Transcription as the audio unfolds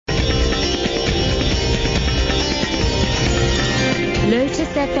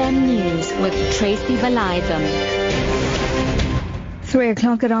FM News with Tracy Valaydham. 3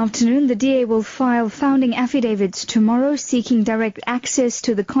 o'clock that afternoon, the DA will file founding affidavits tomorrow seeking direct access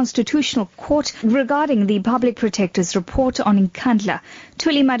to the Constitutional Court regarding the Public Protector's report on Nkandla.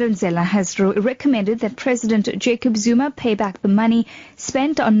 Thuli Madonsela has recommended that President Jacob Zuma pay back the money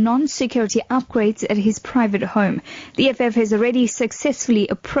spent on non-security upgrades at his private home. The FF has already successfully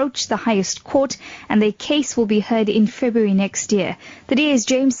approached the highest court and their case will be heard in February next year. The DA's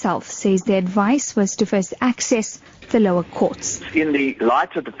James South says their advice was to first access the lower courts. In the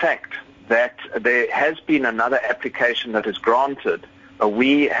light of the fact that there has been another application that is granted,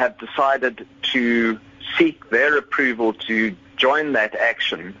 we have decided to seek their approval to join that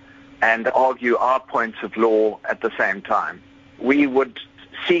action and argue our points of law at the same time. We would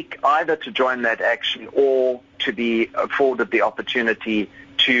seek either to join that action or to be afforded the opportunity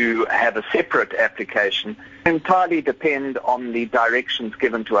to have a separate application. Entirely depend on the directions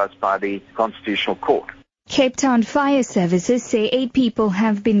given to us by the Constitutional Court. Cape Town Fire Services say 8 people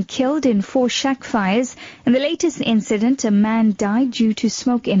have been killed in 4 shack fires. In the latest incident, a man died due to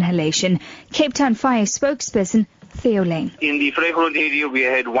smoke inhalation. Cape Town Fire spokesperson Theo Lane. In the Vrygrond area, we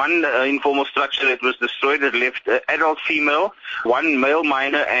had one informal structure that was destroyed that left an adult female, 1 male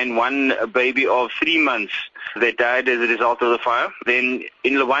minor and 1 baby of 3 months that died as a result of the fire. Then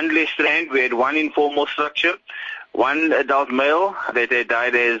in Lwandle Strand, we had 1 informal structure, 1 adult male that had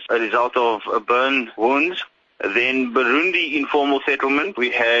died as a result of burn wounds. Then Burundi informal settlement,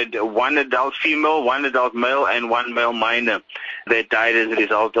 we had 1 adult female, 1 adult male and 1 male minor that died as a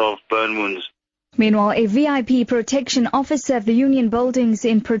result of burn wounds. Meanwhile, a VIP protection officer of the Union Buildings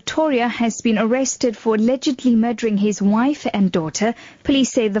in Pretoria has been arrested for allegedly murdering his wife and daughter.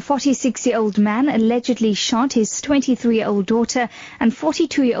 Police say the 46-year-old man allegedly shot his 23-year-old daughter and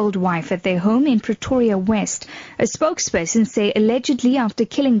 42-year-old wife at their home in Pretoria West. A spokesperson say allegedly after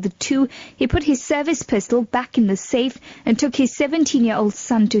killing the two, he put his service pistol back in the safe and took his 17-year-old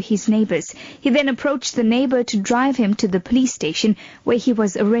son to his neighbors. He then approached the neighbor to drive him to the police station where he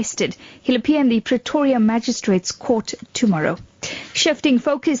was arrested. He'll appear in the Pretoria Magistrates Court tomorrow. Shifting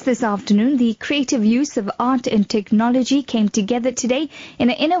focus this afternoon, the creative use of art and technology came together today in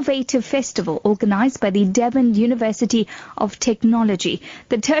an innovative festival organized by the Durban University of Technology.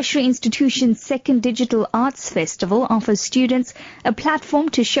 The tertiary institution's second Digital Arts Festival offers students a platform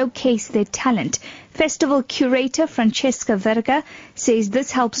to showcase their talent. Festival curator Francesca Verga says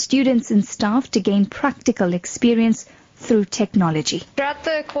this helps students and staff to gain practical experience through technology. Throughout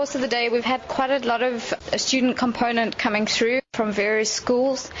the course of the day, we've had quite a lot of student component coming through from various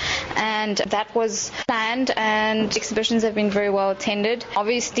schools, and that was planned, and exhibitions have been very well attended.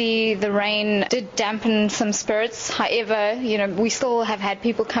 Obviously, the rain did dampen some spirits. However, we still have had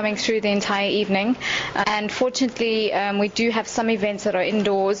people coming through the entire evening, and fortunately, we do have some events that are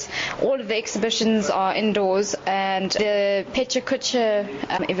indoors. All of the exhibitions are indoors, and the Pecha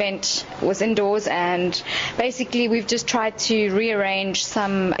Kucha event was indoors, and basically we've just tried to rearrange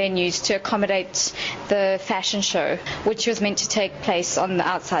some venues to accommodate the fashion show, which was meant to take place on the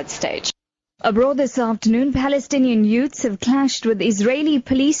outside stage. Abroad this afternoon, Palestinian youths have clashed with Israeli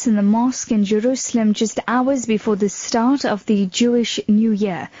police in the mosque in Jerusalem just hours before the start of the Jewish New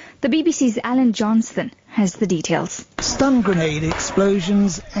Year. The BBC's Alan Johnston has the details. Stun grenade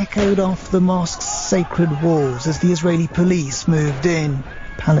explosions echoed off the mosque's sacred walls as the Israeli police moved in.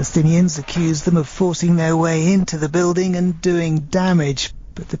 Palestinians accused them of forcing their way into the building and doing damage,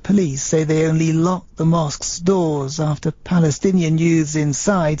 but the police say they only locked the mosque's doors after Palestinian youths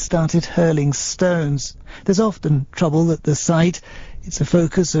inside started hurling stones. There's often trouble at the site. It's a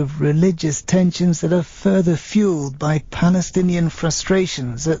focus of religious tensions that are further fueled by Palestinian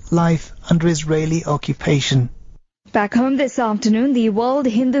frustrations at life under Israeli occupation. Back home this afternoon, the World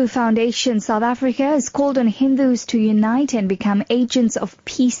Hindu Foundation South Africa has called on Hindus to unite and become agents of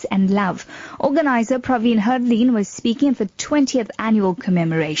peace and love. Organizer Praveen Hardleen was speaking at the 20th annual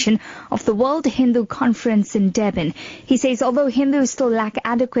commemoration of the World Hindu Conference in Durban. He says although Hindus still lack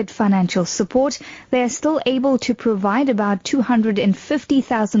adequate financial support, they are still able to provide about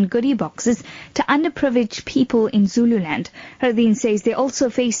 250,000 goodie boxes to underprivileged people in Zululand. Hardleen says they're also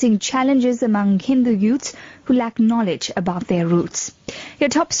facing challenges among Hindu youths who lack knowledge about their roots. Your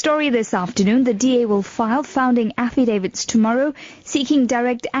top story this afternoon, the DA will file founding affidavits tomorrow seeking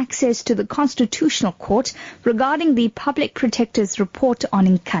direct access to the Constitutional Court regarding the Public Protector's report on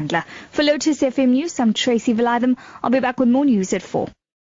Nkandla. For Lotus FM News, I'm Tracy Valaydham. I'll be back with more news at 4.